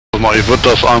mal, ich würde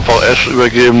das einfach Ash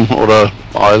übergeben oder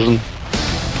Eisen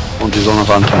und die sollen das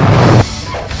antreiben.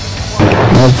 Ja,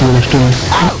 das würde stimmen.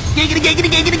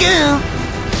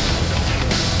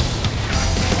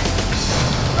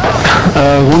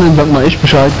 Ronin, sag mal echt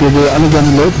Bescheid, der will alle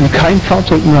seine Leute, die kein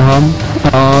Fahrzeug mehr haben,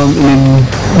 in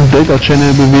den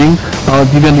Delta-Channel bewegen,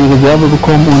 die werden die Reserve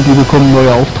bekommen und die bekommen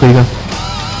neue Aufträge.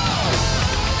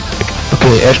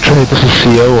 Okay, Ashtray, this is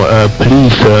CO.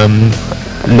 Please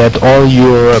let all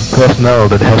your personnel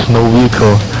that has no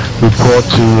vehicle report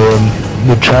to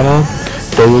the channel.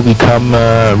 They will become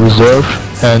reserve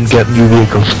and get new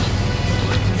vehicles.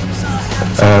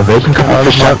 Welchen Kanal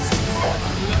ist das?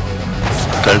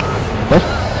 What?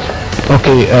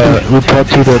 Okay, report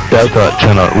to the Delta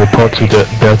channel. Report to the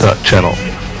Delta channel.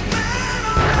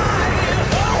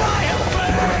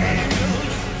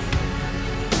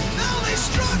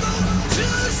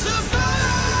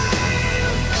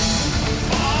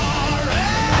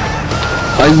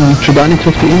 Eisen,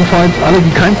 Schubanik-Kräfte ebenfalls, alle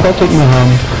die kein Fahrzeug mehr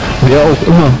haben, wer auch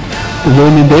immer, soll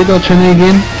in den Delta-Channel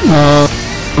gehen,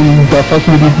 da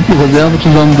fassen wir die Reserve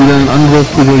zusammen, die dann in Angriff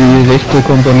über die rechte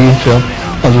Kompanie fährt,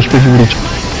 also sprich über die...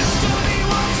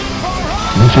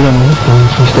 Ich will da mal hochfahren,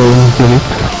 das ist da irgendwas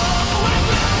direkt.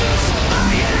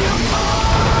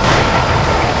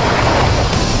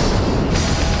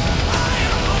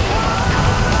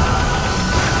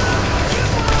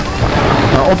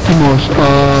 Ja, Optimus,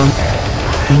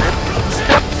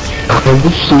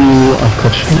 bist du... Ach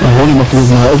Quatsch, Ronny macht das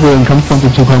mal. Also einen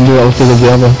Kampfpanzerzug haben wir aus der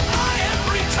Reserve.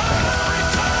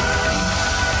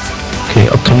 Okay,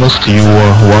 Optimus, do you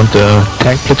want a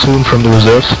tank platoon from the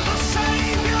reserves?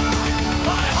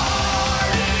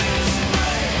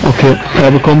 Okay,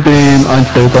 er bekommt den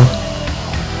 1 Delta.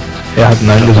 Er hat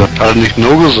Nein gesagt. Er hat nicht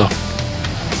nur gesagt.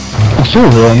 Ach so,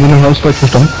 ja, haben wir den Ausgleich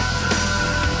verstanden.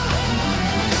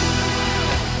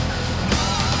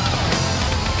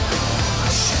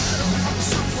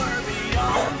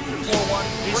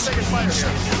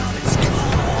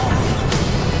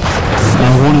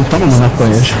 Ronin, fahren wir mal nach bei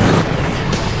Ash.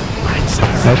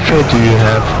 Ashtray, do you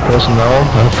have personnel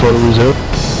for the reserve?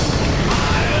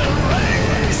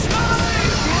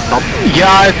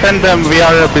 Yeah, I sent them. We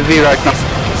are busy right now.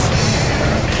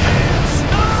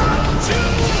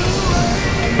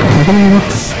 Was haben wir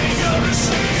gemacht?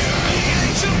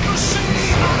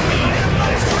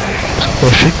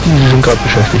 Schicken, Sie sind gerade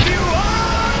beschäftigt.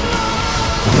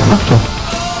 Ach so.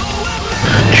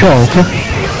 Tja, okay.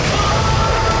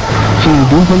 So,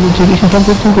 du kannst uns nicht noch ganz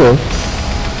kurz zugehört.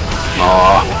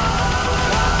 Na,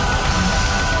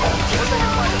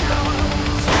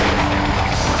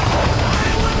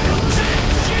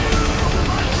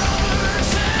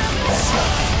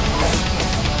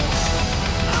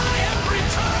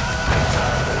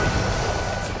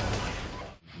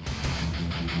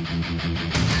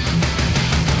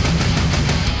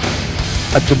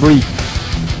 At debris.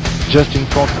 Just in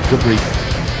front of debris.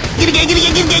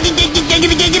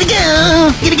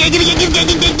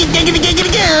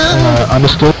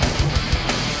 Understood.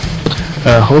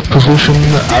 Hold position,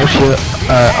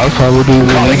 Alpha will be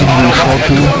releasing you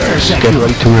shortly. Get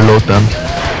ready to reload them.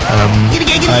 I'm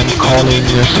calling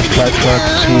the supply truck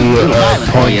to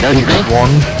point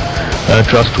X1,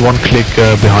 just one click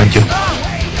behind you.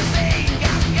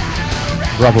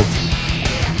 Bravo.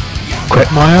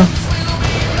 Quagmire,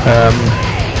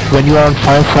 when you are on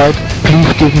firefight,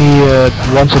 please give me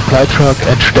one supply truck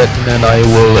at Stetten and I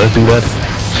will do that,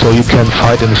 so you can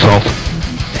fight in the south.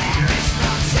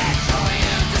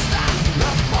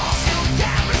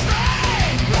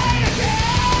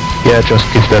 Yeah, just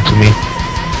give that to me.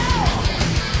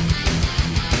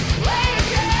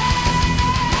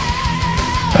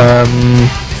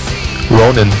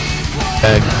 Ronin,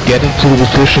 get into the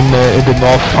position in the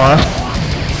north fast.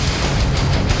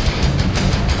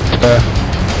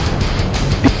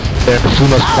 As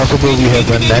soon as possible, we have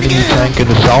an enemy tank in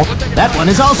the south. That one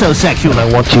is also sexual. And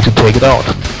I want you to take it out.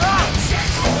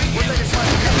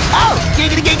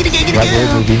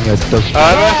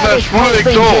 das schwulig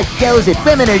so. Shows that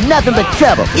women are nothing but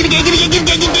trouble.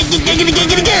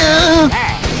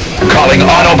 Calling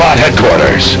Autobot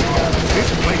headquarters.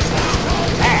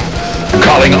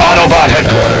 Calling Autobot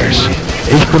headquarters.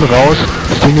 Ich bin raus,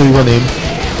 Dinge übernehmen.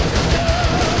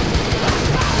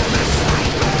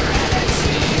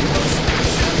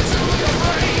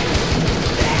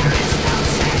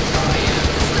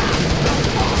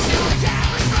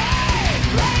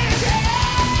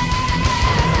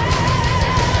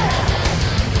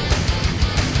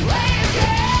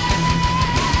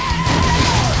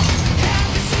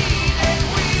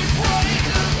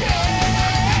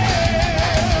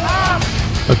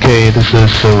 Okay, this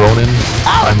is Ronin.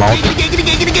 I'm out.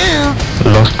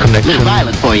 connection.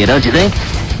 Violent for you, don't you think?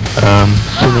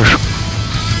 Finish.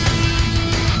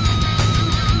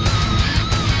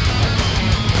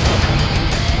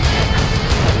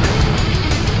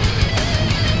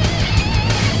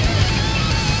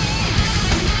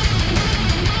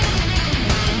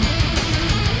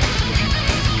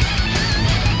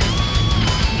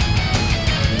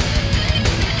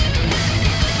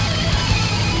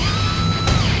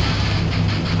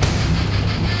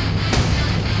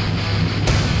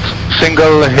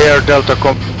 Single here, Delta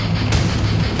Com.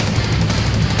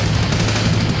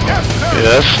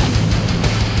 Yes.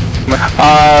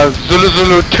 Zulu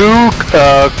Zulu 2,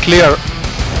 clear.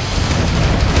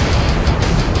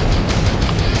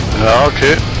 Ja,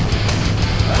 okay.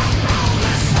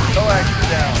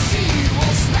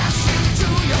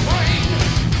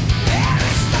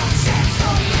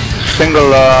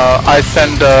 Single, I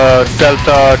send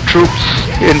Delta troops,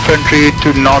 infantry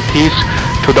to northeast,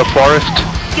 to the forest.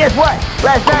 Guess what?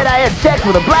 Last night I had sex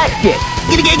with a black chick.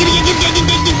 Oh,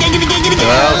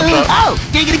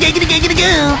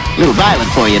 little violent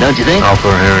for you, don't you think?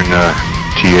 Alpha hearing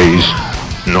TA's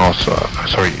north,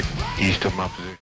 east of my position.